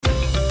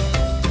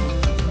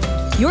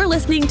You're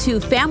listening to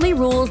Family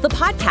Rules, the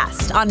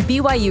podcast on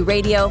BYU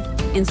Radio,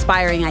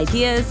 inspiring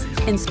ideas,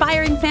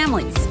 inspiring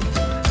families.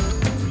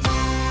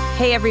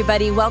 Hey,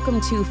 everybody. Welcome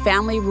to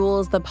Family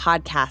Rules, the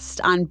podcast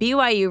on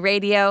BYU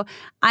Radio.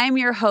 I'm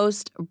your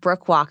host,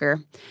 Brooke Walker.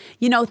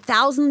 You know,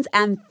 thousands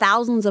and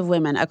thousands of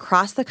women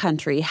across the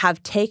country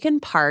have taken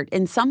part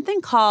in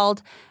something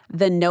called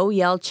the No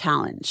Yell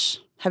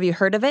Challenge. Have you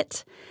heard of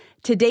it?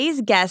 Today's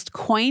guest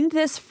coined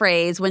this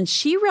phrase when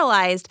she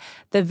realized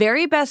the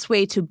very best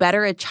way to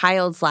better a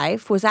child's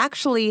life was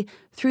actually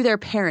through their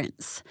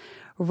parents.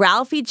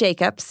 Ralphie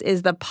Jacobs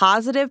is the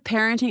positive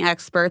parenting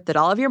expert that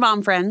all of your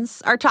mom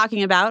friends are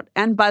talking about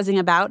and buzzing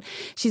about.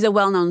 She's a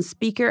well-known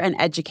speaker and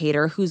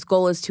educator whose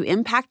goal is to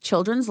impact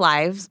children's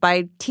lives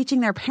by teaching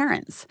their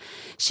parents.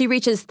 She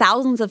reaches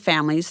thousands of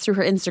families through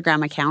her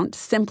Instagram account,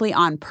 Simply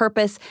on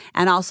Purpose,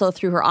 and also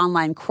through her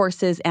online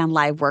courses and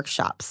live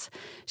workshops.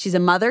 She's a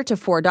mother to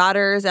 4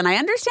 daughters, and I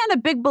understand a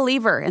big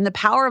believer in the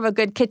power of a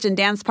good kitchen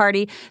dance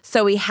party,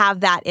 so we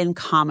have that in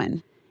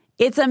common.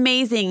 It's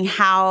amazing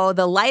how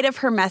the light of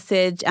her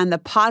message and the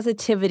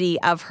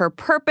positivity of her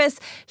purpose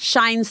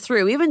shines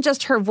through, even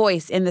just her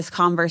voice in this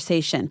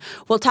conversation.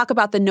 We'll talk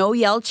about the No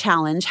Yell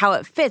Challenge, how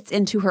it fits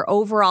into her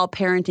overall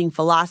parenting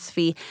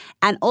philosophy,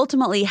 and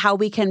ultimately how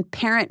we can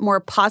parent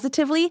more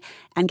positively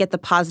and get the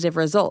positive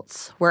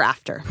results we're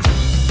after.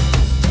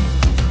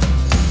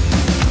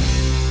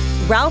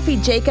 Ralphie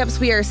Jacobs,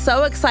 we are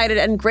so excited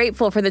and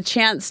grateful for the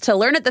chance to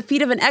learn at the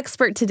feet of an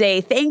expert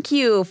today. Thank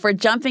you for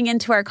jumping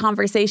into our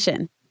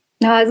conversation.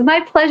 No, it's my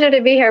pleasure to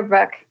be here,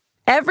 Brooke.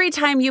 Every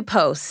time you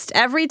post,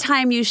 every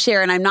time you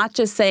share, and I'm not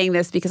just saying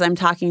this because I'm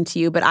talking to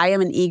you, but I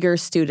am an eager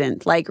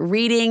student, like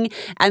reading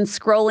and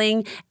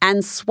scrolling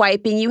and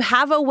swiping. You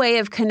have a way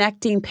of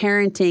connecting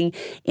parenting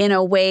in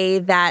a way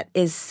that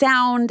is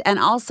sound and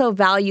also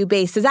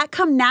value-based. Does that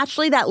come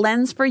naturally, that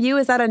lens for you?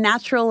 Is that a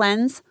natural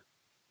lens?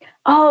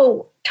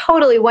 Oh,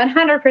 totally,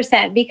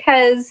 100%,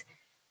 because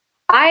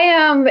I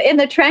am in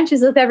the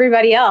trenches with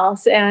everybody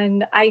else,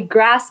 and I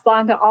grasp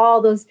onto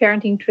all those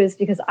parenting truths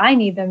because I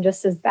need them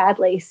just as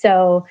badly.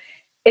 So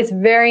it's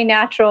very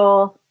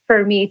natural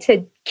for me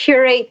to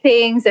curate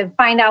things and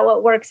find out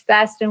what works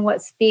best and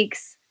what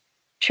speaks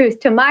truth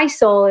to my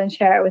soul and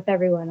share it with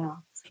everyone else.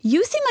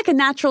 You seem like a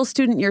natural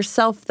student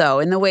yourself, though,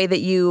 in the way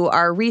that you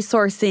are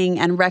resourcing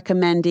and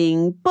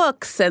recommending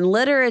books and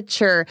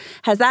literature.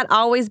 Has that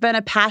always been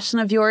a passion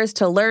of yours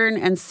to learn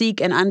and seek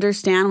and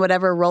understand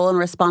whatever role and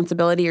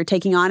responsibility you're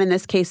taking on, in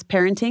this case,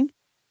 parenting?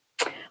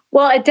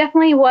 Well, it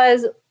definitely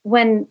was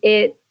when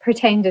it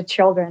pertained to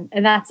children.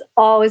 And that's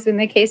always been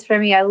the case for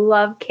me. I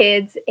love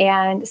kids.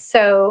 And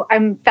so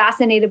I'm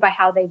fascinated by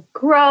how they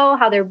grow,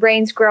 how their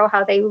brains grow,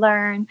 how they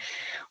learn,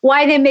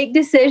 why they make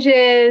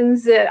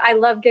decisions. I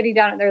love getting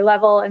down at their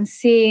level and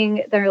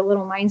seeing their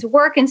little minds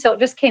work. And so it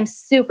just came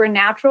super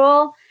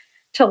natural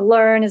to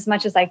learn as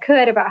much as I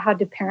could about how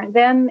to parent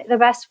them the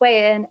best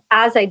way. And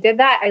as I did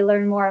that, I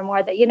learned more and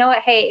more that, you know what,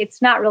 hey,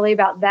 it's not really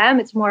about them.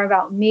 It's more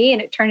about me.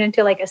 And it turned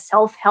into like a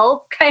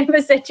self-help kind of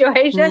a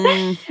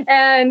situation.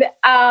 And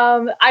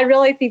I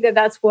really think that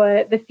that's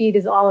what the feed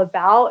is all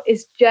about,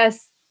 is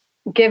just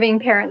giving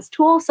parents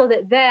tools so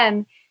that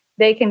then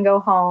they can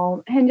go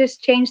home and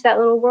just change that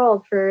little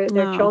world for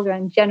their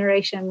children,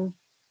 generation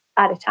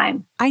at a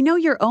time. I know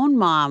your own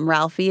mom,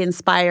 Ralphie,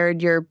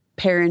 inspired your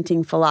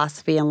parenting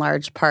philosophy in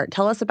large part.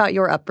 Tell us about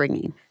your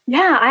upbringing.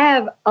 Yeah, I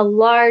have a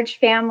large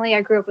family.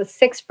 I grew up with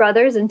 6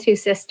 brothers and 2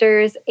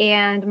 sisters,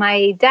 and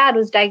my dad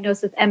was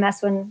diagnosed with MS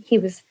when he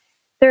was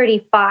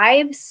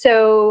 35.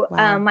 So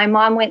my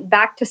mom went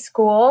back to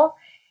school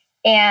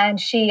and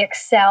she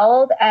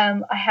excelled.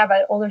 I have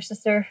an older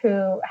sister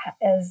who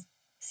is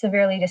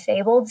severely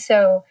disabled.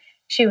 So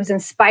she was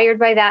inspired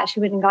by that.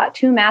 She went and got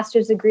 2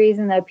 master's degrees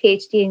and a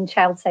PhD in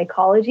child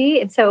psychology.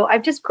 And so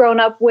I've just grown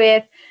up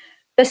with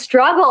the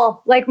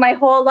struggle, like my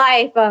whole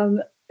life,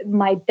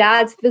 my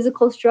dad's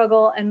physical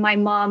struggle and my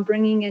mom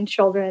bringing in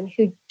children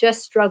who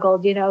just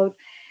struggled. You know,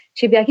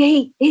 she'd be like,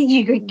 hey,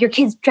 your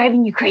kid's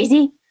driving you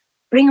crazy?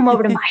 Bring them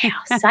over to my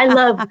house. I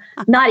love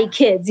naughty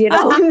kids, you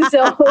know.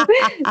 So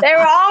they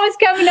were always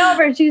coming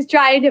over and she was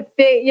trying to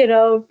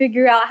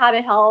figure out how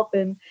to help.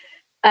 And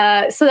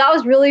so that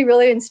was really,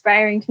 really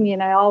inspiring to me.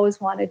 And I always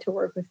wanted to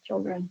work with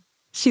children.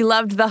 She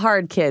loved the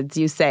hard kids,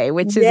 you say,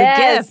 which is a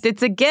gift.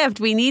 It's a gift.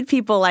 We need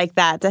people like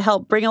that to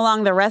help bring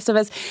along the rest of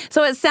us.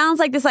 So it sounds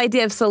like this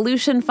idea of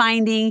solution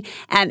finding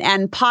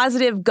and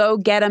positive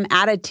go-get-'em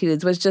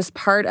attitudes was just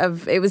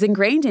it was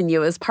ingrained in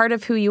you. It was part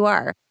of who you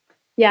are.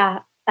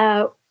 Yeah.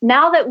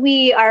 Now that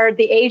we are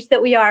the age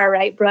that we are,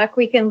 right, Brooke,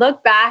 we can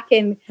look back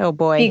and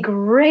be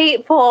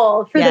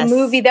grateful for the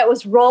movie that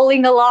was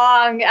rolling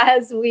along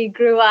as we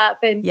grew up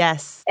and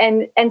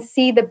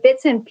see the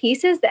bits and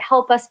pieces that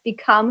help us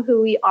become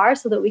who we are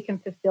so that we can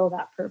fulfill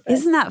that purpose.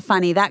 Isn't that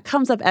funny? That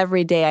comes up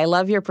every day. I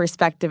love your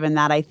perspective in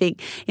that. I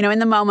think, in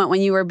the moment when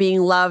you were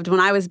being loved,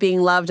 when I was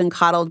being loved and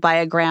coddled by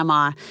a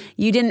grandma,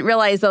 you didn't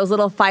realize those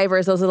little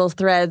fibers, those little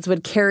threads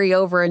would carry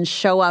over and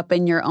show up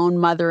in your own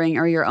mothering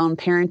or your own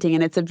parenting.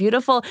 And it's a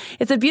beautiful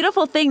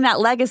thing, that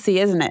legacy,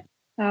 isn't it?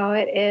 Oh,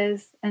 it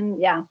is. And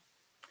yeah,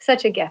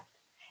 such a gift.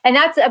 And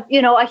that's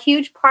a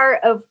huge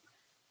part of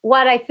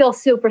what I feel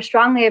super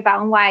strongly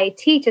about and why I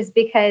teach is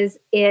because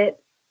I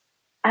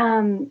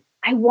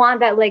want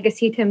that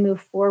legacy to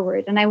move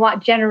forward, and I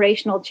want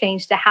generational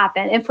change to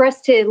happen, and for us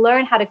to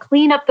learn how to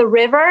clean up the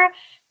river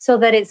so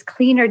that it's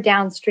cleaner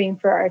downstream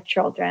for our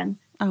children.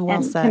 Oh,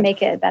 well said. To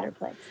make it a better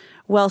place.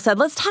 Well said.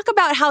 Let's talk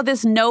about how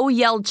this No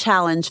Yell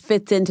Challenge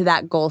fits into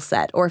that goal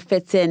set or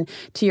fits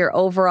into your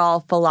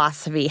overall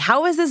philosophy.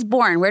 How was this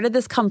born? Where did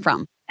this come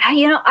from?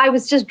 I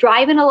was just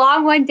driving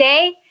along one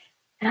day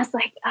and I was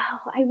like, oh,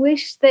 I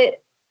wish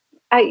that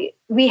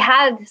we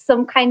had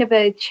some kind of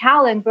a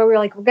challenge where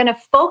we're going to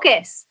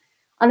focus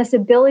on this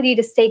ability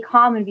to stay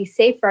calm and be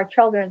safe for our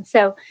children.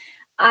 So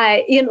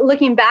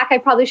looking back, I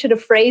probably should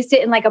have phrased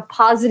it in a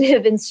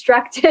positive,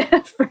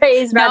 instructive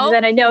phrase rather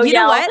than a no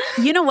yell.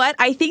 You know what?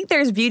 I think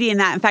there's beauty in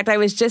that. In fact, I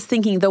was just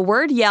thinking the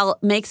word yell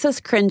makes us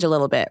cringe a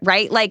little bit,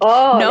 right?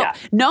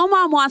 No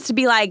mom wants to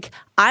be like,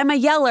 I'm a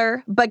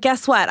yeller, but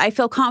guess what? I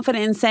feel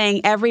confident in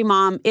saying every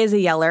mom is a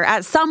yeller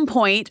at some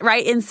point,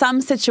 right? In some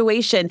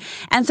situation.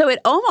 And so it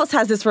almost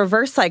has this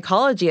reverse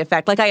psychology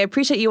effect. I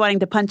appreciate you wanting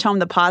to punch home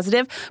the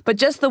positive, but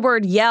just the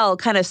word yell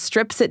kind of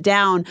strips it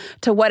down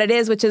to what it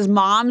is, which is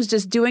moms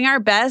just doing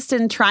our best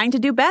and trying to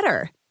do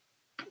better.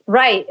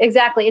 Right,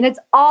 exactly. And it's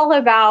all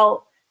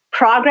about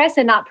progress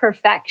and not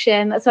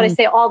perfection. That's what I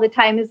say all the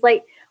time is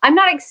I'm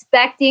not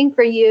expecting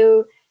for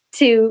you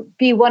to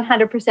be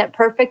 100%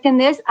 perfect in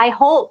this. I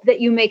hope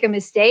that you make a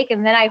mistake,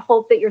 and then I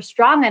hope that you're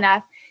strong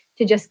enough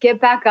to just get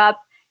back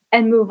up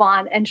and move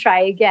on and try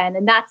again.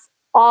 And that's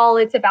all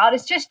it's about.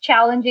 It's just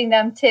challenging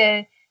them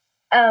to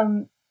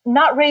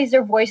not raise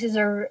their voices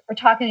or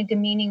talk in a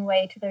demeaning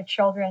way to their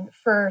children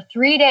for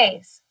 3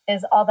 days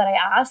is all that I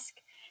ask.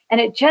 And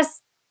it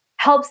just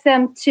helps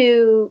them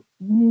to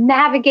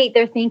navigate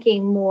their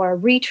thinking more,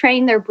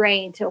 retrain their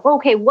brain to,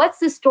 okay, what's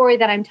the story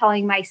that I'm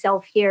telling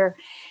myself here?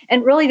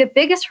 And really the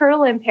biggest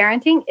hurdle in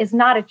parenting is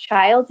not a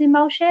child's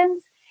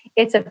emotions,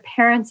 it's a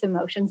parent's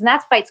emotions. And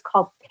that's why it's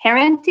called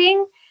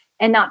parenting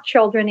and not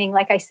childrening.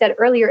 Like I said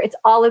earlier, it's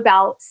all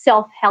about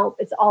self-help.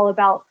 It's all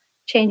about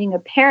changing a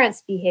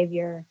parent's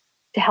behavior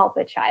to help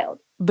a child.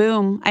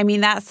 Boom. I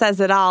mean, that says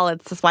it all.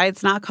 It's why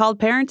it's not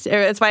called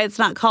it's why it's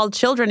not called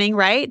childrening,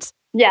 right?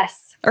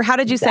 Yes. Or how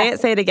did you say it?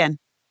 Say it again.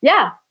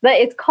 Yeah, but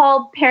it's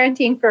called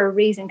parenting for a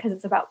reason because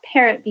it's about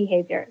parent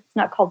behavior. It's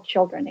not called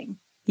childrening.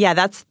 Yeah,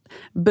 that's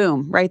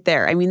boom right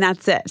there. I mean,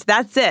 that's it.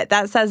 That's it.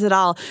 That says it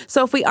all.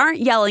 So if we aren't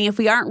yelling, if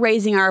we aren't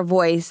raising our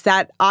voice,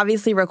 that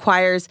obviously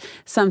requires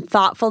some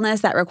thoughtfulness,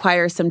 that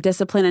requires some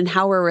discipline in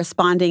how we're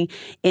responding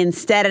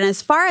instead. And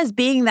as far as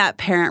being that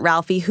parent,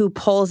 Ralphie, who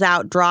pulls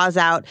out, draws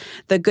out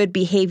the good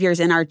behaviors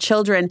in our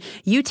children,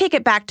 you take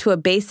it back to a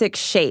basic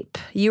shape.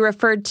 You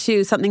referred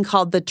to something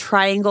called the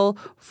triangle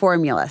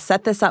formula.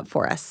 Set this up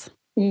for us.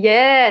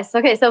 Yes.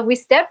 Okay. So if we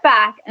step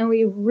back and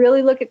we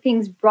really look at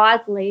things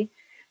broadly,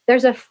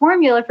 there's a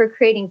formula for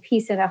creating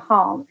peace in a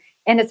home.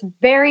 And it's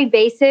very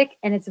basic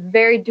and it's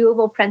very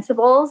doable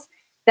principles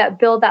that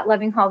build that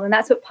loving home. And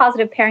that's what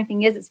positive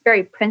parenting is. It's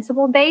very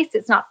principle-based.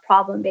 It's not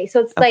problem-based.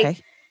 So it's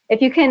like, if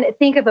you can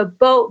think of a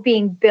boat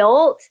being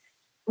built,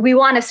 we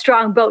want a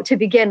strong boat to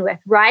begin with,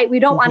 right? We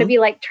don't want to be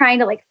trying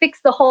to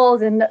fix the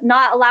holes and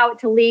not allow it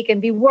to leak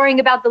and be worrying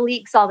about the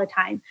leaks all the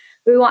time.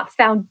 We want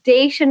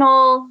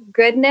foundational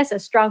goodness, a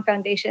strong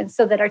foundation,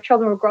 so that our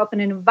children will grow up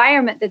in an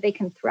environment that they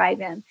can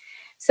thrive in.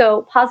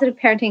 So positive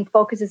parenting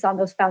focuses on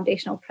those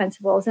foundational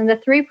principles. And the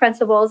 3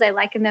 principles, I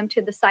liken them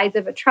to the sides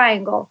of a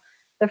triangle.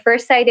 The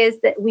first side is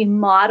that we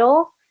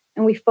model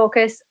and we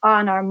focus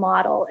on our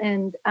model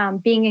and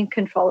being in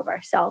control of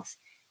ourselves.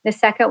 The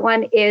second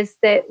one is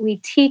that we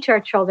teach our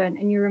children,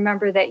 and you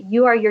remember that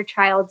you are your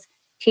child's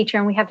teacher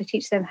and we have to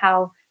teach them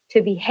how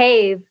to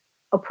behave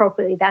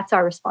appropriately. That's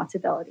our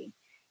responsibility.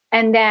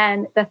 And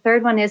then the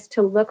third one is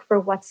to look for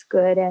what's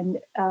good. And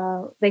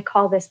they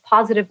call this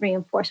positive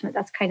reinforcement.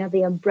 That's kind of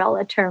the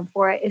umbrella term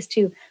for it, is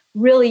to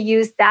really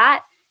use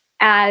that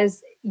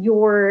as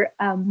your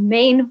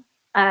main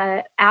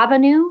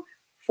avenue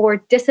for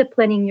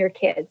disciplining your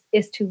kids,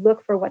 is to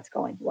look for what's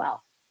going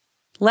well.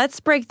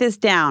 Let's break this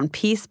down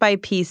piece by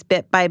piece,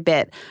 bit by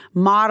bit.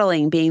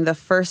 Modeling being the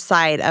first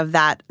side of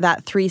that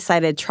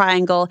 3-sided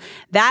triangle.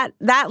 That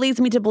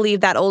leads me to believe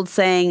that old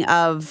saying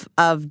of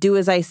do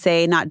as I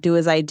say, not do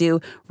as I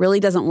do, really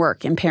doesn't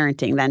work in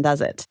parenting then,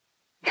 does it?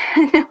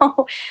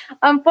 No,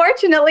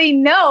 unfortunately,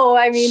 no.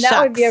 I mean,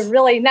 That would be a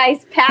really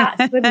nice pass,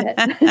 wouldn't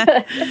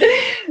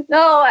it?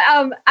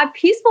 No, a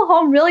peaceful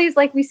home really is,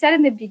 like we said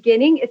in the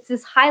beginning, it's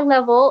this high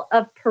level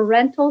of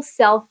parental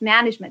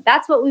self-management.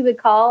 That's what we would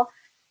call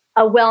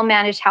a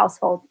well-managed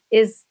household,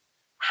 is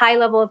high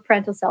level of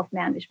parental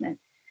self-management.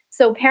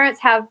 So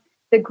parents have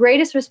the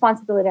greatest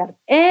responsibility out of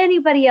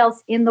anybody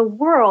else in the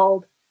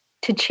world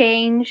to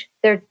change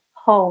their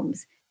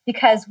homes,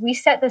 because we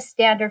set the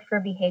standard for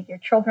behavior.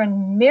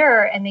 Children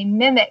mirror and they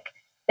mimic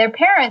their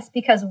parents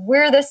because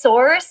we're the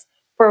source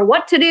for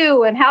what to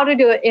do and how to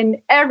do it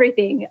in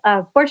everything,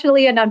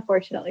 fortunately and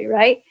unfortunately,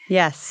 right?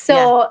 Yes.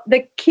 So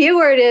the key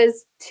word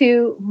is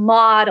to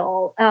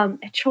model.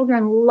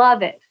 Children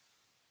love it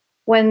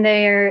when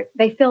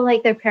they feel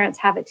like their parents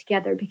have it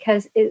together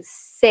because it's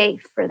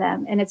safe for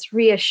them and it's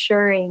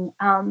reassuring.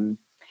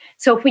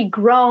 So if we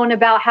groan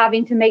about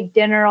having to make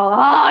dinner,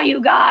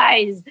 you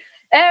guys,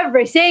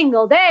 every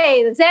single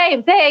day, the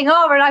same thing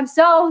over, and I'm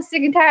so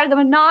sick and tired of the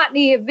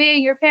monotony of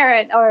being your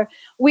parent, or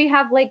we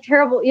have like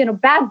terrible,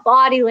 bad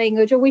body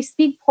language, or we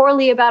speak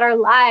poorly about our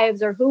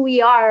lives or who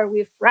we are,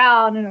 we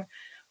frown and our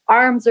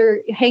arms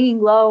are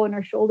hanging low and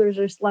our shoulders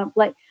are slumped.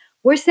 Like,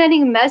 we're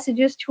sending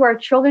messages to our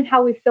children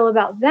how we feel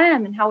about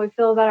them and how we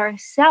feel about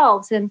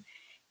ourselves. And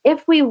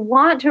if we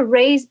want to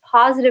raise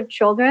positive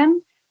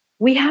children,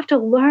 we have to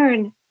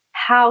learn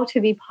how to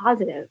be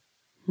positive.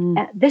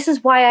 And this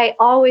is why I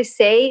always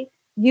say,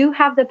 you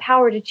have the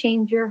power to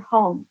change your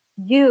home.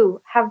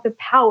 You have the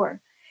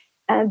power.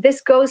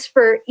 This goes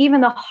for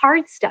even the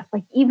hard stuff,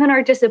 like even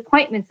our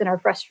disappointments and our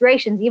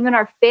frustrations, even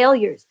our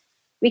failures.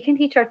 We can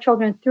teach our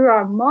children through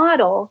our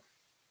model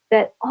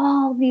that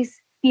all these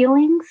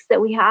feelings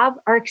that we have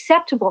are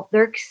acceptable.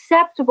 They're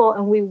acceptable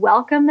and we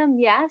welcome them,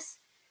 yes,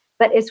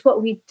 but it's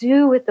what we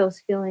do with those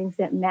feelings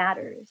that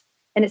matters.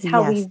 And it's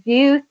how we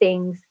view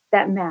things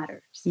that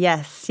matters.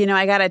 Yes.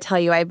 I got to tell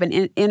you, I've been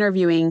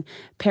interviewing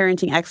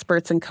parenting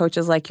experts and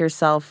coaches like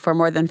yourself for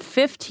more than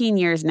 15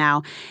 years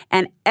now.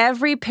 And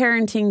every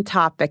parenting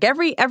topic,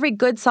 every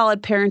good,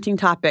 solid parenting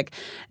topic,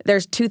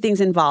 there's two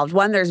things involved.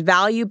 One, there's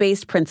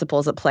value-based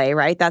principles at play,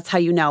 right? That's how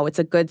you know it's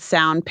a good,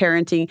 sound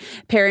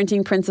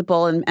parenting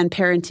principle and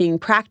parenting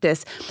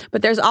practice.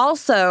 But there's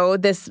also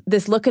this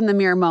look in the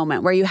mirror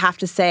moment where you have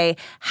to say,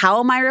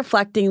 how am I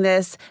reflecting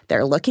this?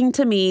 They're looking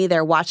to me.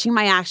 They're watching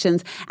my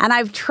actions. And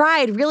I've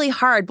tried really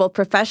hard, both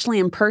professionally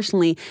and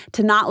personally,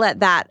 to not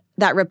let that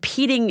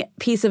repeating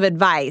piece of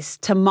advice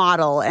to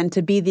model and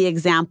to be the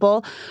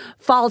example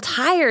fall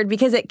tired,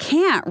 because it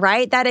can't,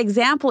 right? That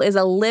example is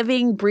a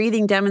living,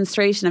 breathing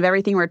demonstration of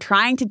everything we're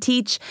trying to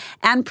teach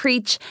and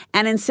preach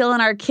and instill in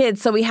our kids.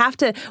 So we have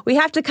to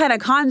kind of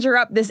conjure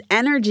up this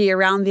energy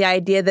around the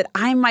idea that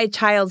I'm my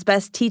child's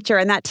best teacher,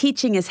 and that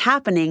teaching is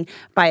happening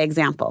by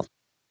example.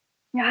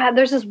 Yeah,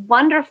 there's this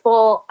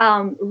wonderful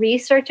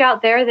research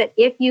out there that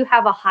if you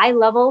have a high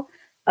level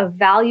of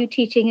value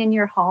teaching in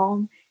your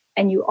home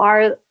and you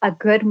are a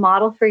good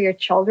model for your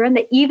children,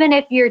 that even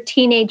if your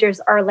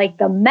teenagers are like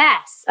the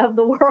mess of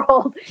the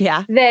world,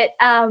 that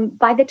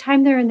by the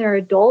time they're in their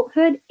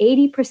adulthood,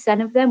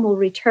 80% of them will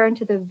return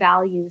to the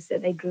values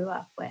that they grew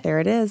up with. There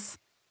it is.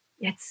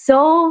 It's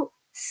so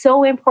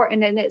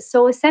important, and it's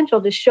so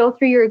essential to show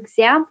through your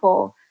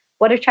example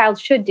what a child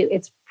should do.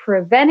 It's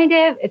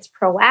preventative, it's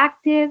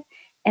proactive,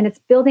 and it's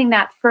building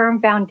that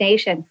firm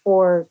foundation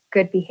for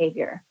good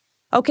behavior.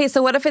 Okay,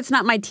 so what if it's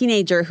not my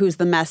teenager who's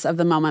the mess of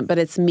the moment, but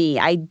it's me?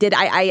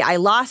 I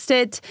lost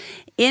it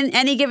in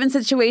any given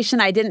situation.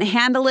 I didn't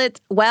handle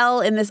it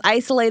well in this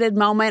isolated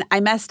moment.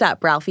 I messed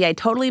up, Ralphie. I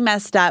totally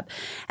messed up.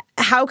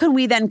 How can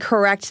we then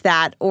correct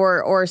that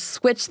or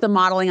switch the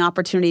modeling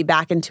opportunity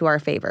back into our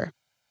favor?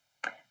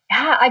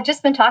 Yeah, I've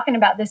just been talking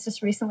about this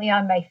just recently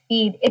on my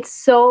feed. It's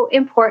so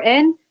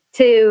important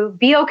to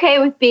be okay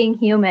with being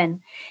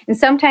human. And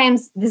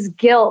sometimes this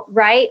guilt,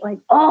 right? Like,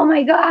 oh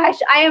my gosh,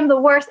 I am the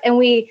worst. And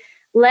we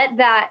let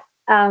that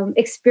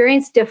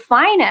experience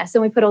define us,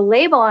 and we put a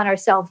label on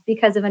ourselves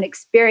because of an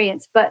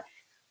experience. But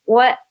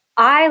what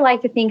I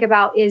like to think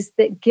about is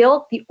that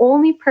guilt, the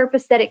only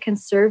purpose that it can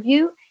serve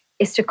you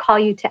is to call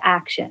you to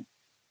action.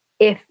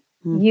 If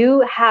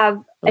you're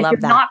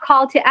not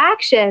called to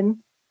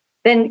action,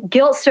 then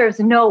guilt serves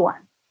no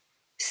one.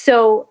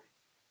 So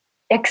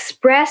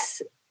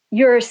express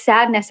your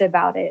sadness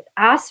about it.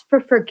 Ask for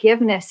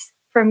forgiveness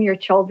from your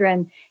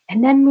children,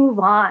 and then move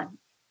on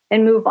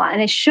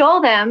and show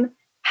them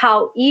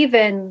how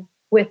even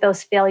with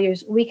those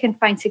failures, we can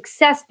find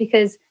success,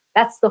 because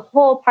that's the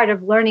whole part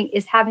of learning,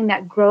 is having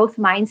that growth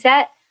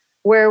mindset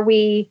where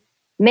we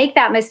make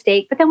that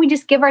mistake, but then we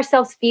just give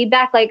ourselves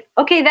feedback like,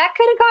 okay, that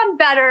could have gone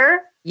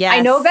better. Yes.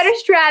 I know better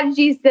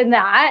strategies than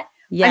that.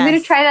 Yes. I'm going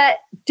to try that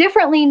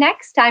differently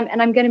next time,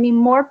 and I'm going to be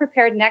more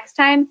prepared next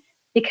time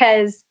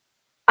because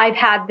I've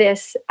had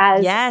this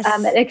as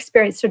an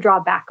experience to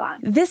draw back on.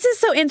 This is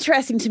so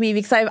interesting to me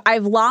because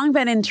I've long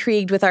been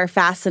intrigued with our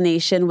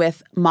fascination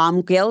with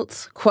mom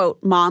guilt,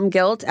 quote, mom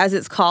guilt, as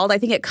it's called. I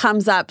think it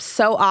comes up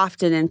so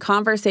often in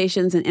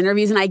conversations and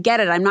interviews, and I get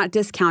it. I'm not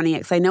discounting it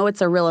because I know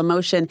it's a real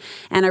emotion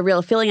and a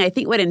real feeling. I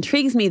think what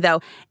intrigues me,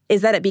 though,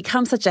 is that it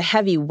becomes such a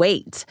heavy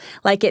weight.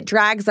 Like it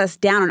drags us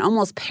down and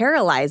almost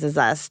paralyzes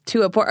us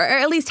to a point, or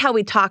at least how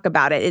we talk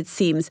about it. It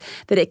seems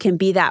that it can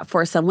be that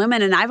for some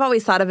women. And I've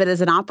always thought of it as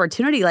an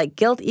opportunity, like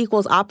guilt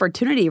equals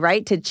opportunity,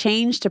 right? To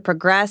change, to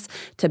progress,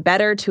 to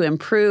better, to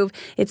improve.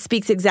 It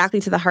speaks exactly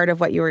to the heart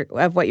of what you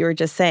were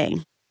just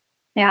saying.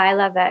 Yeah, I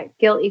love that.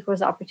 Guilt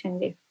equals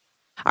opportunity.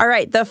 All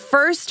right. The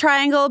first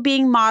triangle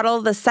being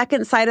model, the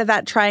second side of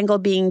that triangle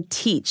being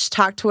teach.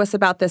 Talk to us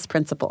about this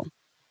principle.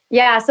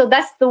 Yeah, so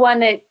that's the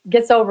one that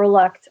gets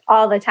overlooked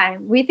all the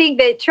time. We think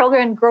that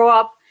children grow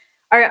up,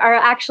 are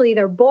actually,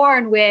 they're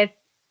born with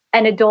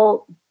an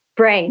adult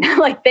brain.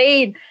 Like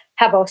they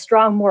have a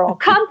strong moral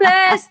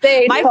compass.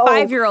 My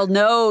 5-year-old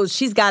knows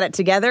she's got it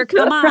together.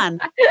 Come on.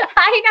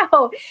 I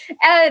know.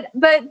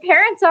 But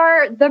parents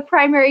are the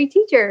primary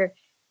teacher.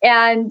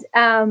 And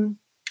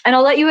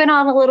I'll let you in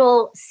on a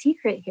little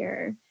secret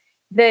here.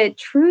 The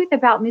truth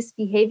about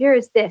misbehavior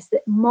is this,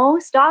 that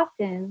most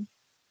often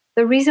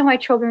the reason why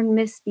children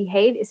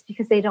misbehave is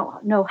because they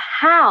don't know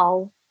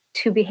how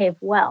to behave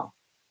well.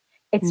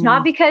 It's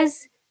not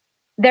because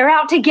they're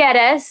out to get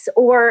us,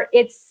 or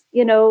it's,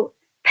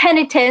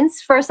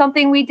 penitence for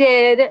something we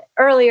did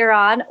earlier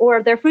on,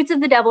 or they're fruits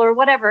of the devil or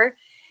whatever.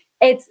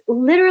 It's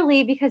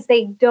literally because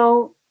they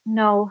don't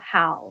know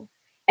how.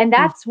 And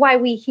that's why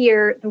we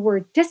hear the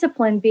word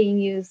discipline being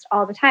used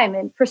all the time.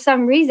 And for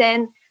some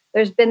reason,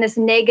 there's been this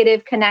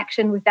negative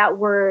connection with that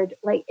word.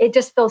 Like, it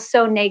just feels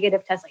so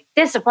negative to us, like,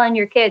 discipline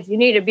your kids. You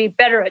need to be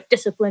better at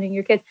disciplining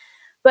your kids.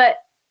 But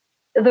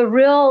the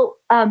real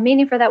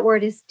meaning for that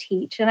word is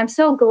teach. And I'm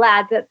so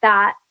glad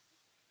that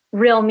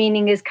real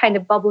meaning is kind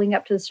of bubbling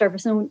up to the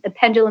surface, and the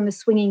pendulum is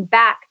swinging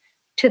back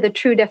to the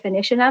true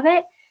definition of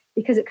it,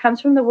 because it comes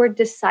from the word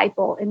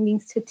disciple. It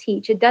means to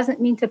teach. It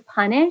doesn't mean to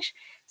punish.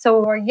 So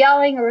when we're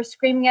yelling or we're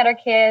screaming at our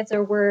kids,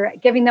 or we're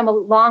giving them a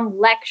long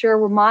lecture,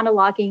 we're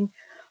monologuing,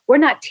 we're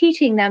not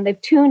teaching them.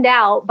 They've tuned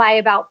out by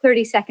about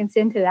 30 seconds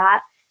into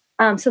that.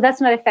 So that's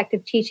not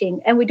effective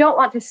teaching. And we don't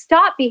want to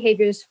stop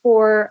behaviors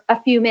for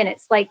a few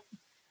minutes. Like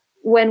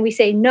when we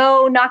say,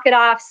 no, knock it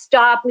off,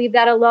 stop, leave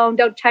that alone,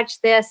 don't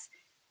touch this.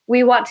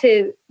 We want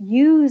to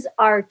use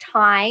our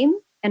time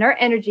and our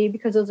energy,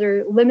 because those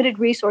are limited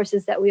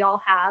resources that we all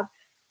have,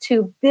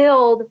 to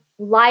build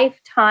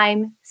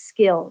lifetime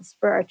skills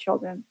for our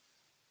children.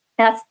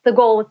 That's the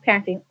goal with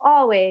parenting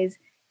always,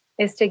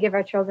 is to give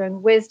our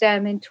children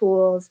wisdom and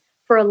tools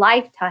for a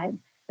lifetime.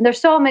 And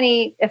there's so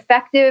many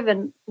effective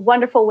and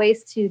wonderful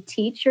ways to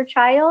teach your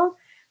child,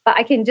 but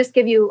I can just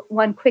give you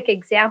one quick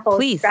example.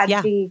 Please,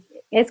 strategy.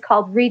 Yeah. It's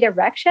called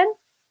redirection.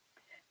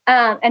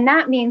 And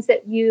that means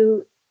that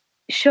you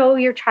show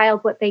your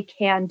child what they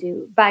can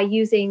do by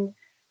using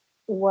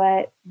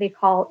what they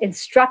call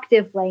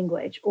instructive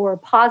language or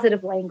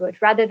positive language.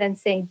 Rather than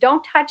saying,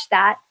 don't touch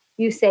that,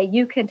 you say,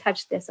 you can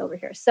touch this over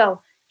here.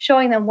 So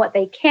showing them what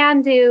they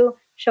can do,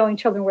 showing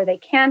children where they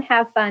can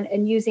have fun,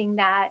 and using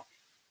that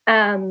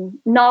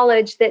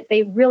knowledge that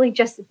they really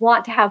just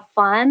want to have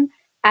fun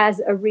as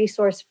a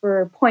resource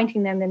for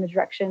pointing them in the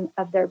direction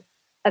of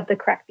the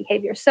correct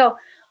behavior. So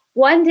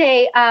one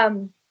day,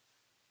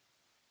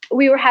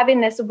 we were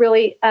having this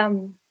really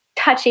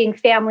touching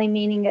family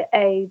meeting.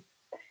 A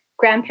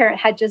grandparent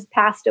had just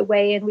passed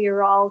away, and we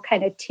were all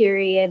kind of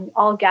teary and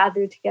all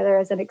gathered together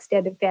as an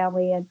extended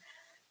family. And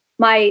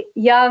my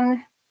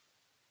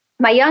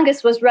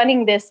youngest was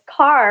running this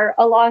car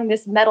along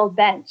this metal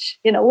bench.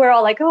 We're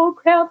all like, oh,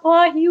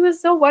 Grandpa, he was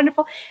so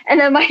wonderful. And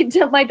then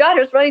my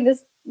daughter's running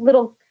this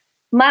little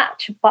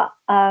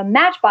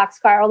matchbox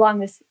car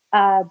along this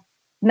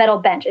metal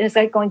bench, and it's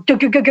like going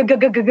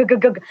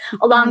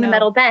along the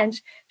metal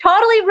bench,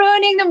 totally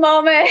ruining the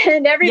moment.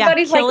 And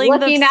everybody's like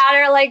looking at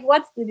her like,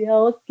 what's the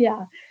deal?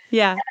 Yeah.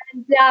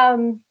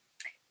 And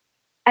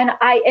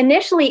I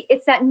initially,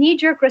 it's that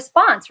knee-jerk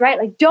response, right?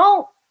 Like,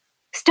 don't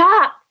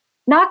stop,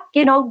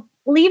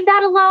 leave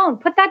that alone,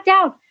 put that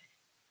down.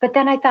 But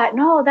then I thought,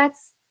 no,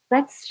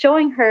 that's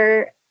showing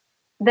her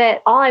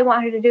that all I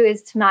want her to do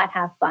is to not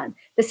have fun.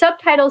 The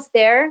subtitle's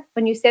there.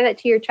 When you say that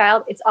to your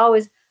child, it's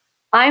always,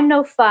 I'm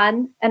no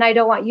fun, and I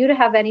don't want you to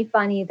have any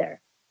fun either.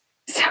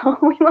 So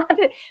we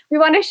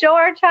want to show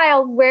our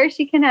child where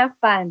she can have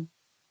fun.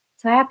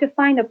 So I have to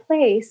find a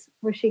place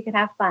where she can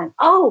have fun.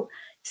 Oh,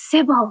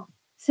 Sybil,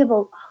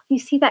 you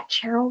see that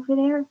chair over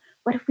there?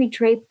 What if we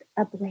drape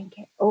a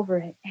blanket over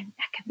it, and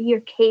that could be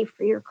your cave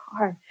for your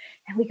car,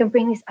 and we can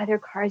bring these other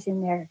cars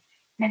in there, and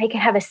then they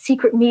can have a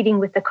secret meeting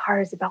with the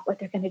cars about what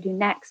they're going to do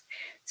next.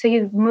 So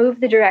you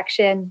move the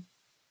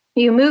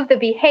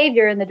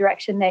behavior in the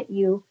direction that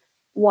you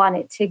want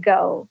it to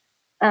go.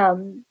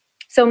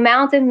 So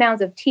mounds and mounds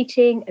of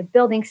teaching and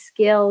building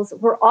skills.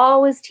 We're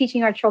always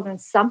teaching our children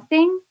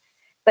something,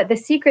 but the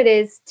secret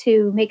is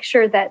to make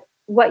sure that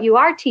what you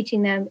are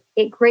teaching them,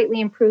 it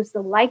greatly improves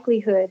the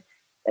likelihood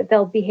that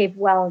they'll behave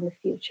well in the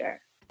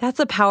future. That's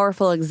a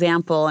powerful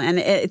example. And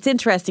it's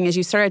interesting, as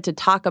you started to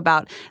talk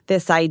about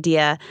this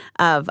idea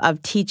of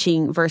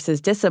teaching versus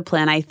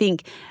discipline, I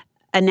think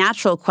a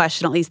natural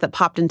question, at least that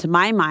popped into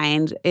my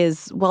mind,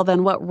 is, well,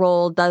 then what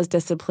role does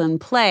discipline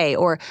play?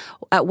 Or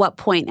at what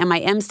point am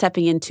I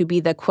stepping in to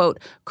be the, quote,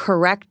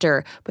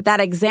 corrector? But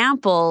that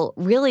example,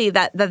 really,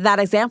 that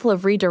example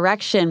of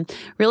redirection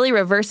really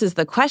reverses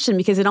the question,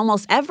 because in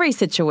almost every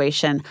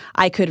situation,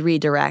 I could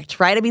redirect,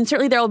 right? I mean,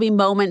 certainly there will be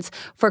moments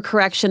for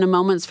correction and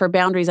moments for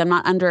boundaries. I'm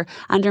not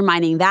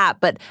undermining that.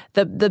 But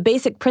the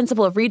basic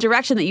principle of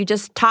redirection that you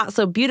just taught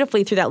so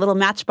beautifully through that little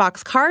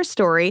Matchbox car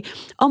story,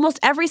 almost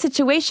every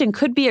situation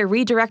could be a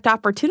redirect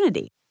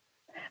opportunity.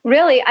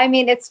 Really, I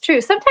mean, it's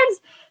true.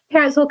 Sometimes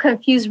parents will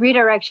confuse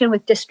redirection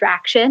with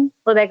distraction.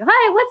 Well, like,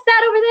 hi, what's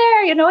that over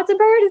there? It's a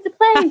bird, it's a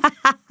plane.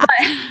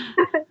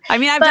 I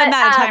mean, I've done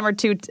that a time or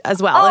two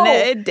as well,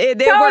 and it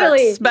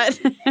totally works. But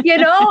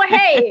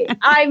hey,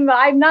 I'm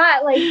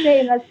not like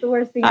saying that's the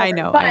worst thing ever.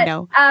 I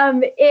know.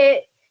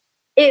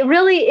 It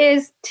really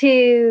is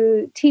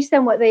to teach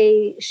them what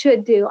they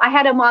should do. I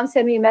had a mom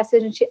send me a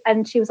message,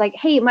 and she was like,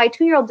 "Hey, my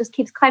 2-year-old just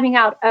keeps climbing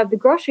out of the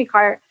grocery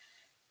cart,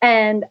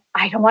 and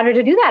I don't want her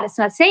to do that. It's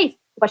not safe.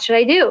 What should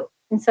I do?"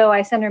 And so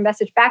I sent her a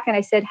message back, and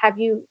I said, "Have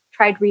you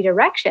tried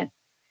redirection?"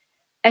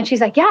 And she's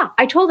like, "Yeah,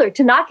 I told her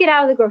to not get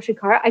out of the grocery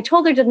cart. I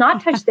told her to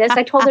not touch this.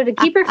 I told her to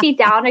keep her feet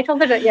down. I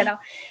told her to,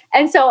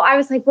 And so I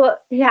was like, well,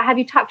 yeah, have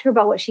you talked to her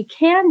about what she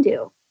can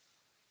do?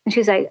 And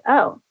she's like,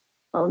 oh,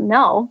 well,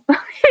 no.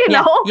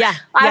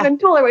 I haven't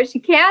told her what she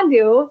can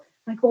do.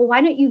 I'm like, well,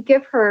 why don't you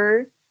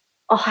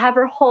I'll have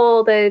her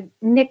hold a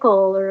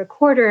nickel or a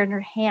quarter in her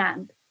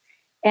hand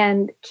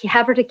and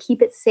have her to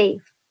keep it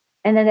safe.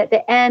 And then at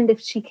the end, if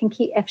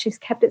she's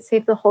kept it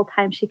safe the whole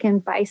time, she can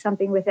buy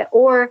something with it.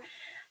 Or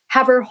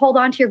have her hold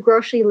on to your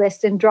grocery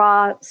list and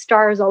draw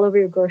stars all over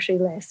your grocery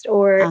list.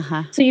 Or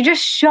so you're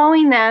just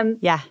showing them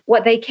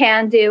what they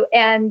can do.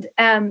 And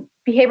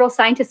behavioral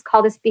scientists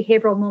call this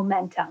behavioral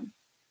momentum.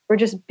 We're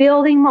just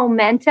building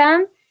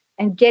momentum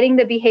and getting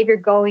the behavior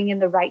going in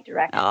the right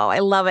direction. Oh, I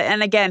love it.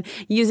 And again,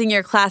 using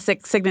your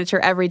classic signature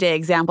everyday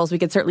examples, we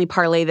could certainly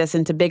parlay this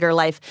into bigger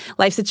life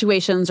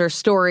situations or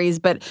stories,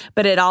 but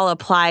it all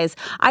applies.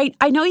 I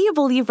know you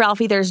believe,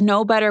 Ralphie, there's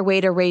no better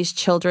way to raise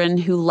children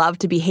who love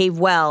to behave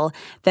well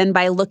than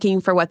by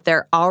looking for what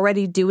they're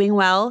already doing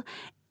well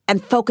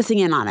and focusing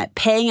in on it,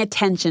 paying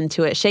attention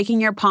to it, shaking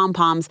your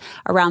pom-poms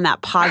around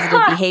that positive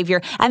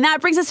behavior. And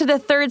that brings us to the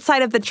third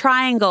side of the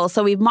triangle.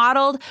 So we've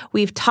modeled,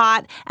 we've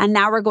taught, and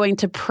now we're going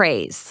to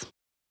praise.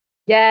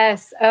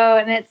 Yes. Oh,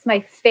 and it's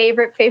my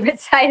favorite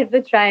side of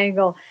the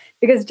triangle.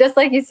 Because just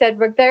like you said,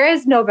 Brooke, there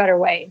is no better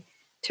way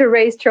to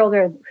raise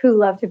children who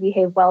love to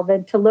behave well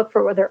than to look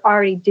for what they're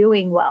already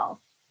doing well.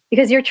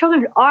 Because your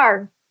children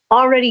are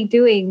already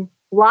doing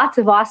lots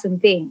of awesome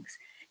things.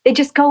 They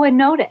just go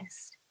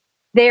unnoticed.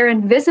 They're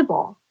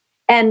invisible.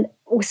 And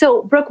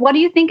so, Brooke, what do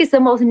you think is the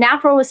most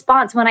natural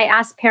response when I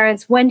ask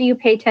parents, when do you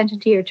pay attention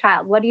to your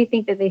child? What do you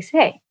think that they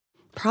say?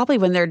 Probably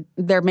when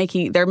they're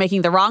making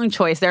the wrong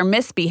choice. They're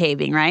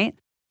misbehaving, right?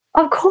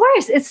 Of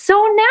course. It's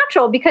so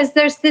natural because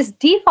there's this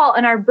default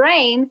in our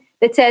brain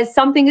that says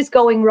something is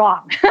going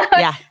wrong.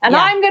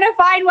 I'm going to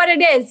find what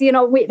it is.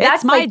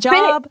 That's my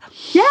job.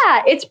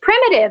 It's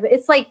primitive.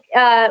 It's like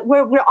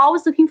we're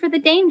always looking for the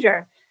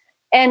danger.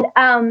 And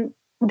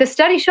the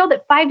study showed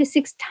that 5 to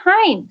 6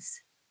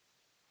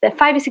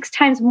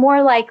 times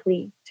more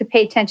likely to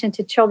pay attention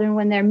to children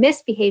when they're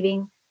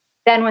misbehaving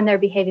than when they're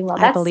behaving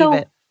well. I believe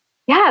it.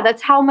 Yeah,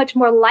 that's how much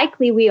more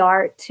likely we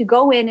are to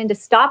go in and to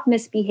stop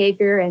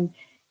misbehavior and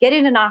get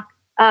in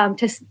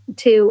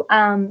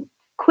to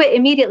quit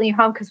immediately in your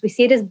home because we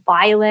see it as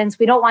violence.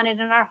 We don't want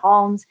it in our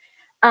homes.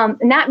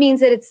 And that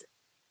means that it's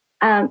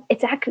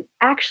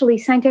actually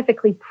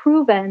scientifically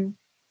proven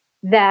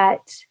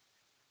that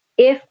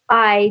if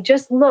I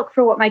just look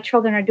for what my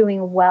children are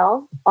doing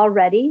well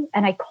already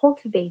and I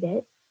cultivate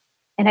it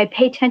and I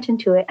pay attention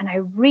to it and I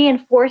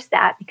reinforce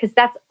that, because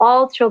that's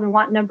all children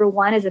want. Number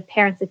one is a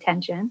parent's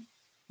attention.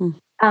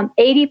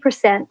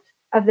 80%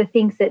 of the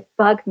things that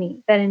bug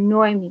me, that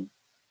annoy me,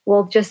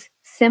 will just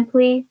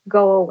simply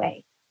go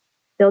away.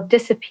 They'll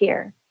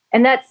disappear.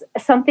 And that's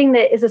something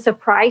that is a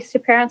surprise to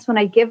parents when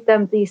I give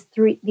them these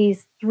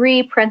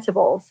three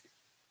principles: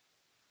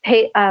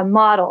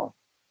 model,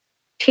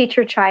 teach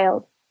your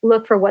child,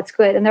 look for what's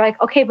good. And they're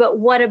like, okay, but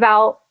what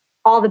about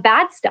all the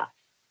bad stuff?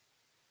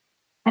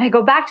 And I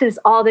go back to this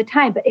all the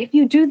time. But if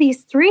you do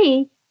these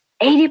 3,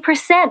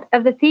 80%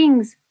 of the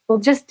things will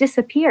just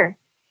disappear.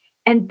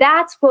 And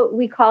that's what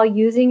we call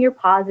using your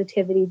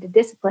positivity to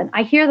discipline.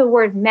 I hear the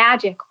word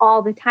magic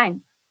all the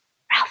time.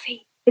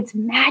 Ralphie, it's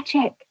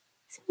magic.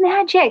 It's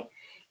magic.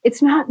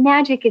 It's not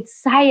magic. It's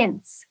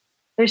science.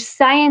 There's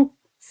science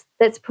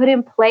that's put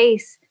in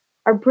place.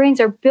 Our brains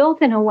are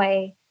built in a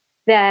way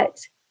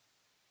that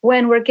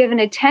when we're given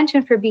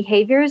attention for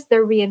behaviors,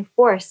 they're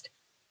reinforced.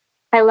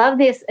 I love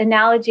this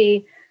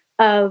analogy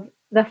of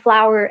the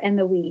flower and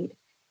the weed.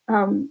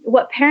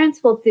 What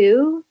parents will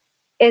do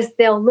is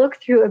they'll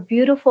look through a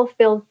beautiful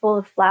field full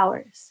of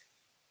flowers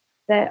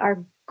that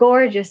are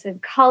gorgeous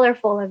and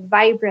colorful and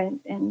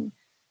vibrant, and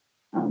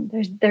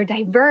they're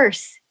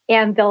diverse.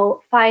 And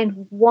they'll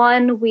find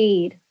one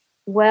weed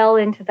well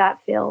into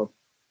that field,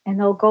 and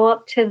they'll go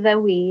up to the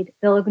weed.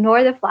 They'll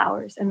ignore the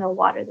flowers and they'll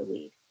water the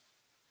weed.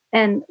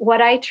 And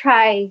what I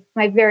try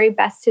my very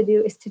best to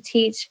do is to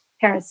teach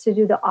parents to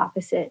do the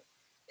opposite,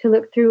 to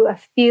look through a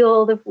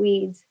field of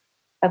weeds,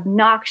 of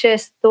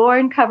noxious,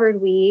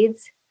 thorn-covered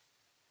weeds,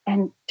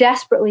 and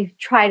desperately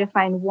try to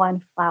find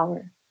one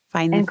flower.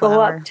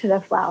 Go up to the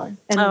flower.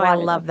 And I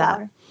love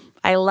that.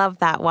 I love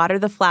that. Water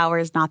the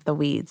flowers, not the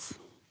weeds.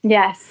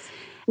 Yes.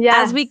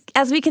 Yes.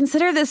 As we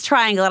consider this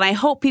triangle, and I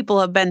hope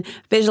people have been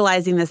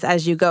visualizing this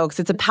as you go,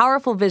 because it's a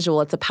powerful visual,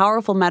 it's a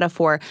powerful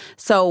metaphor.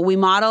 So we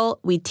model,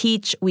 we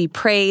teach, we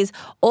praise.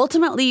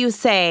 Ultimately, you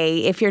say,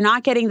 if you're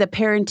not getting the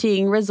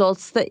parenting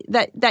results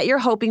that you're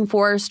hoping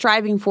for,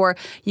 striving for,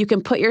 you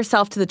can put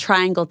yourself to the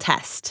triangle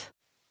test.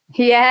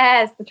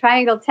 Yes, the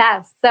triangle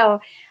test.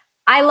 So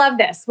I love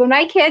this. When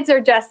my kids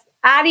are just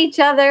at each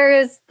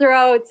other's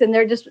throats and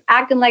they're just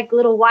acting like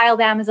little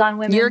wild Amazon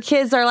women. Your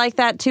kids are like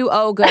that too?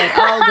 Oh, good.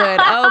 Oh, good.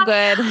 Oh,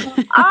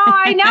 good. Oh,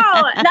 I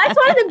know. That's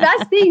one of the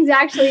best things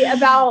actually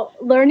about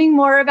learning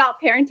more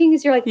about parenting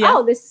is you're like,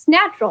 oh, this is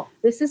natural.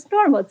 This is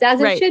normal. It's as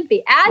it should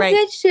be. As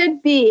it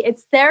should be.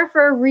 It's there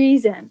for a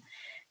reason.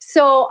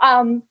 So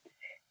I'll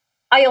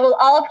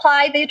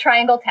apply the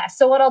triangle test.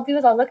 So what I'll do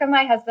is I'll look at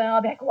my husband and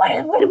I'll be like,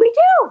 what do we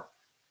do?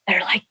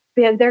 They're like,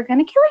 they're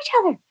going to kill each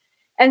other.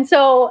 And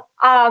so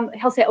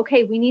he'll say,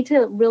 okay, we need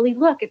to really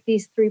look at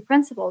these 3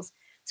 principles.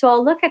 So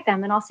I'll look at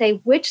them and I'll say,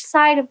 which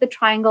side of the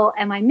triangle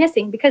am I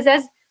missing? Because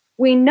as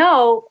we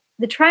know,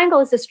 the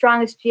triangle is the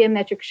strongest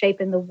geometric shape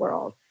in the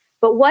world.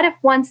 But what if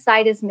one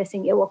side is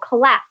missing? It will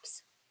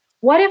collapse.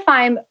 What if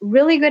I'm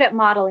really good at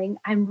modeling?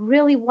 I'm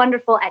really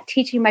wonderful at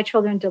teaching my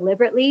children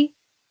deliberately,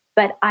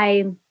 but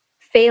I'm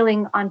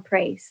failing on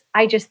praise.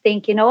 I just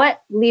think, you know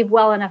what? Leave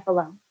well enough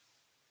alone.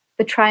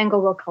 The triangle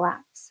will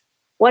collapse.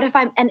 What if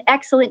I'm an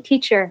excellent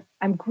teacher?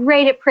 I'm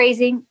great at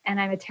praising and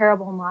I'm a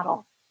terrible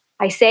model.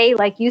 I say,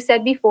 like you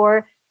said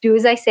before, do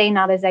as I say,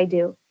 not as I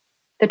do.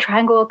 The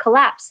triangle will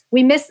collapse.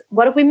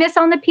 What if we miss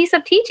on the piece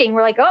of teaching?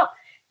 We're like, oh,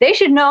 they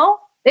should know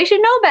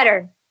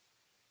better.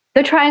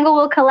 The triangle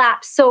will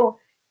collapse. So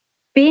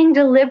being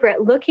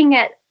deliberate, looking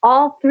at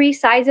all 3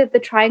 sides of the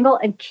triangle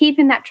and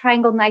keeping that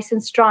triangle nice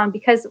and strong,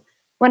 because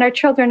when our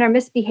children are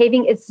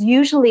misbehaving, it's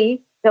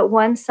usually that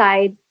one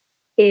side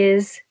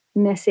is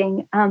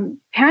missing.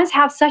 Parents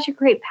have such a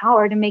great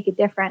power to make a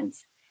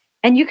difference,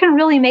 and you can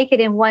really make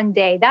it in one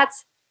day.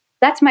 That's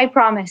my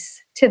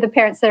promise to the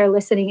parents that are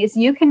listening, is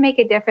you can make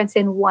a difference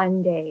in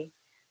one day.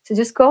 So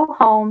just go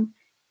home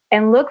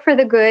and look for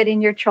the good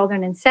in your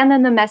children and send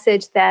them the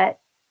message that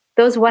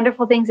those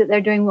wonderful things that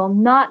they're doing will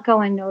not go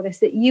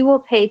unnoticed, that you will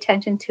pay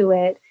attention to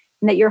it,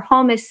 and that your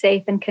home is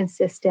safe and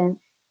consistent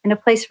and a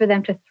place for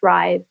them to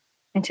thrive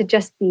and to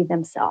just be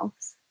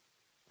themselves.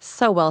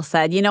 So well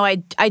said. You know, I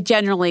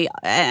generally,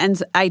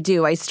 and I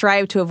do, I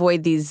strive to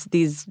avoid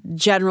these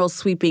general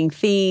sweeping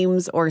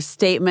themes or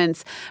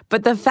statements.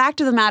 But the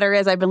fact of the matter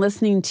is, I've been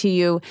listening to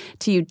you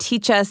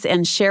teach us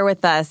and share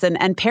with us. And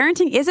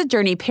parenting is a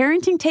journey.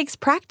 Parenting takes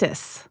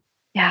practice.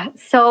 Yeah,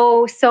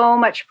 so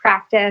much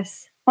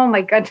practice. Oh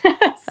my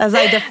goodness. As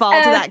I default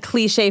to that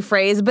cliche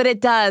phrase, but it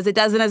does. And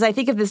as I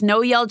think of this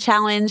no yell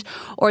challenge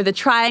or the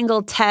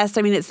triangle test,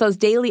 I mean, it's those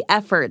daily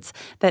efforts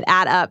that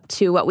add up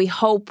to what we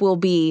hope will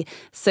be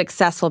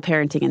successful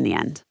parenting in the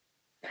end.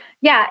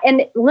 Yeah.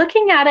 And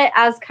looking at it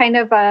as kind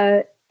of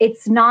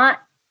it's not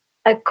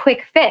a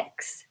quick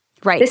fix.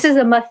 Right. This is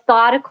a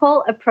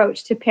methodical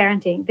approach to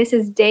parenting. This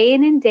is day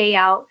in and day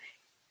out,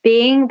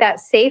 being that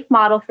safe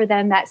model for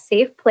them, that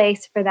safe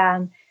place for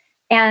them.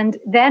 And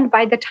then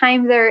by the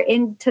time they're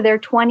into their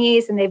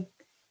 20s and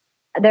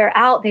they're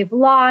out, they've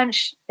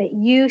launched, that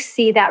you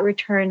see that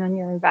return on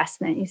your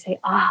investment. You say,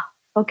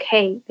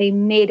 okay, they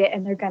made it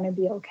and they're going to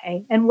be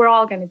okay. And we're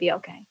all going to be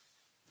okay.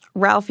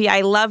 Ralphie,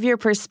 I love your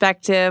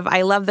perspective.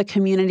 I love the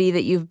community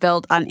that you've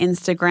built on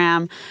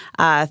Instagram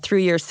through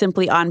your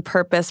Simply on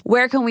Purpose.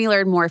 Where can we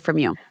learn more from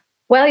you?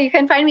 Well, you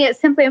can find me at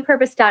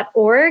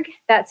simplyontpurpose.org.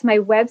 That's my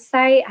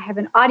website. I have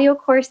an audio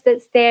course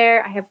that's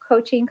there. I have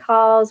coaching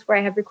calls where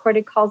I have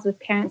recorded calls with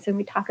parents and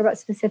we talk about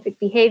specific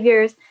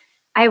behaviors.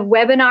 I have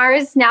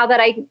webinars now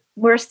that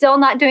we're still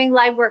not doing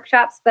live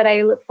workshops, but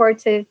I look forward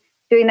to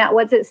doing that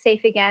once it's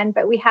safe again.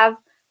 But we have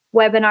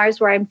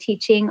webinars where I'm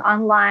teaching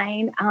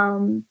online.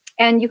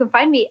 And you can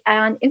find me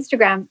on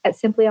Instagram at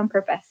Simply on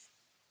Purpose.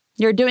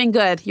 You're doing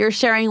good. You're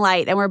sharing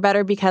light, and we're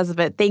better because of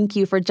it. Thank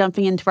you for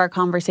jumping into our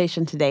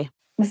conversation today.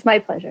 It's my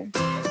pleasure.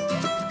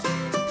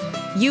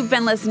 You've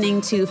been listening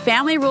to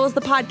Family Rules,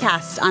 the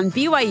podcast on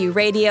BYU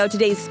Radio.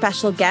 Today's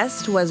special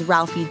guest was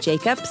Ralphie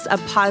Jacobs, a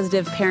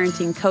positive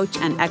parenting coach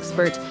and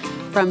expert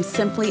from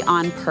Simply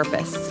on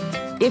Purpose.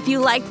 If you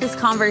liked this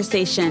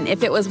conversation,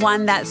 if it was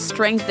one that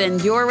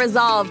strengthened your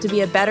resolve to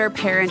be a better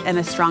parent and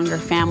a stronger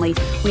family,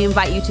 we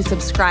invite you to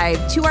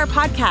subscribe to our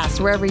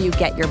podcast wherever you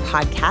get your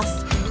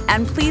podcasts.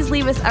 And please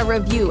leave us a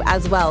review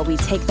as well. We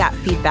take that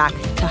feedback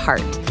to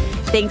heart.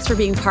 Thanks for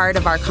being part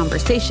of our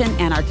conversation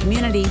and our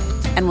community,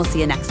 and we'll see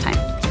you next time.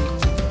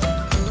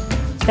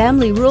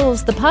 Family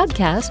Rules, the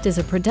podcast, is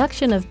a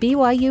production of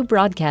BYU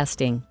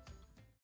Broadcasting.